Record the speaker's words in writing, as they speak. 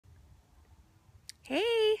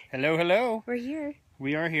Hey! Hello, hello. We're here.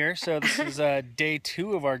 We are here. So this is day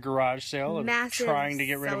 2 of our garage sale of Massive trying to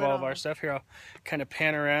get rid of all of our stuff. Here, I'll kind of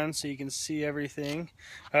pan around so you can see everything.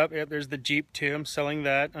 Oh, yep, there's the Jeep too. I'm selling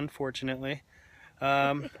that, unfortunately.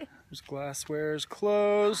 There's glasswares,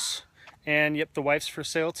 clothes, and yep, the wife's for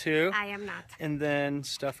sale too. I am not. And then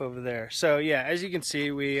stuff over there. So yeah, as you can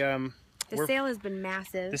see, the sale has been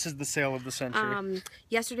massive. This is the sale of the century.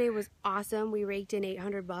 Yesterday was awesome. We raked in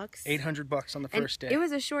 $800. $800 on the first day. It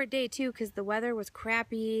was a short day too because the weather was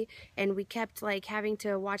crappy and we kept like having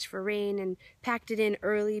to watch for rain and packed it in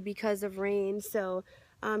early because of rain. So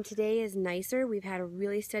today is nicer. We've had a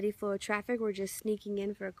really steady flow of traffic. We're just sneaking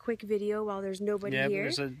in for a quick video while there's nobody here. Yeah,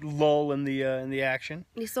 there's a lull in the action.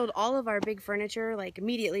 We sold all of our big furniture like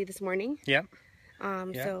immediately this morning. Yep.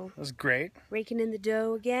 Yeah, so that was great. Raking in the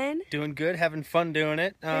dough again. Doing good, having fun doing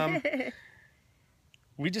it.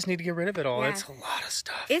 We just need to get rid of it all. Yeah. It's a lot of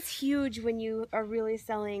stuff. It's huge when you are really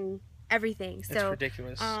selling everything. So it's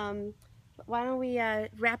ridiculous. Why don't we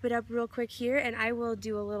wrap it up real quick here, and I will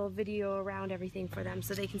do a little video around everything for them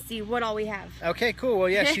so they can see what all we have. Okay, cool. Well,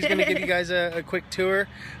 yeah, she's going to give you guys a quick tour.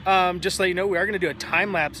 Just to let you know, we are going to do a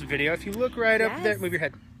time-lapse video. If you look right up there, move your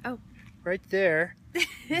head. Oh. Right there.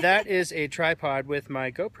 That is a tripod with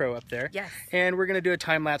my GoPro up there. Yes. And we're going to do a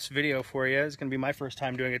time-lapse video for you. It's going to be my first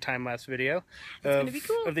time doing a time-lapse video of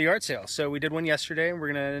the yard sale. So we did one yesterday, and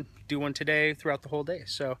we're going to do one today throughout the whole day.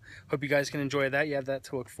 So hope you guys can enjoy that. You have that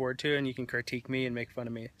to look forward to, and you can critique me and make fun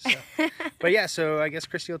of me. So. But yeah, so I guess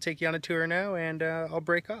Christy will take you on a tour now, and I'll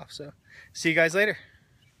break off. So see you guys later.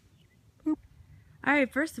 All right,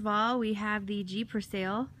 first of all, we have the Jeep for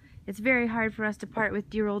sale. It's very hard for us to part with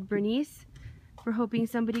dear old Bernice. We're hoping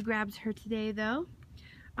somebody grabs her today, though.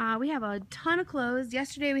 We have a ton of clothes.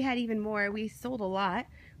 Yesterday we had even more. We sold a lot.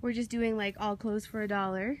 We're just doing like all clothes for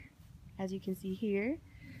 $1, as you can see here.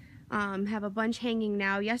 Have a bunch hanging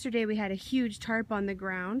now. Yesterday we had a huge tarp on the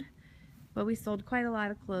ground, but we sold quite a lot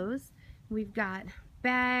of clothes. We've got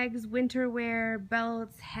bags, winter wear,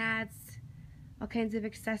 belts, hats, all kinds of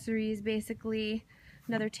accessories basically.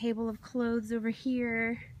 Another table of clothes over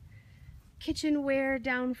here. Kitchenware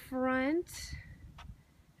down front,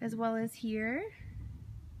 as well as here.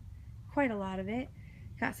 Quite a lot of it.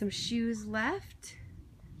 Got some shoes left.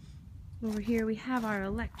 Over here we have our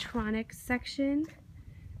electronics section,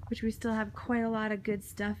 which we still have quite a lot of good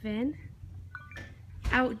stuff in.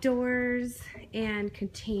 Outdoors and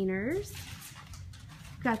containers.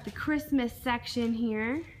 Got the Christmas section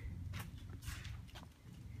here.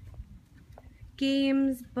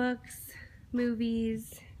 Games, books,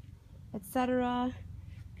 movies, etc.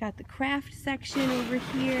 Got the craft section over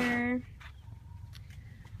here.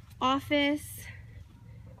 Office.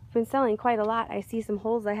 Been selling quite a lot. I see some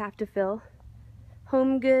holes I have to fill.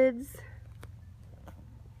 Home goods.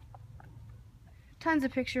 Tons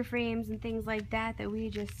of picture frames and things like that that we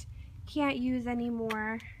just can't use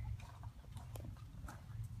anymore.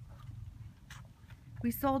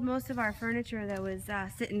 We sold most of our furniture that was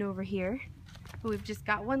sitting over here. But we've just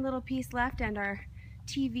got one little piece left and our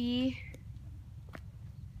TV.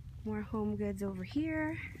 More home goods over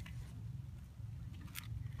here.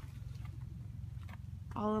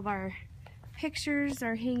 All of our pictures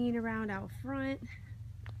are hanging around out front.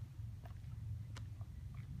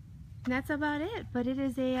 And that's about it, but it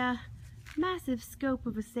is a massive scope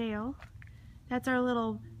of a sale. That's our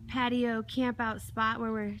little patio camp out spot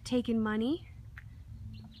where we're taking money.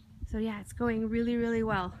 So yeah, it's going really, really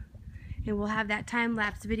well. And we'll have that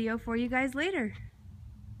time-lapse video for you guys later.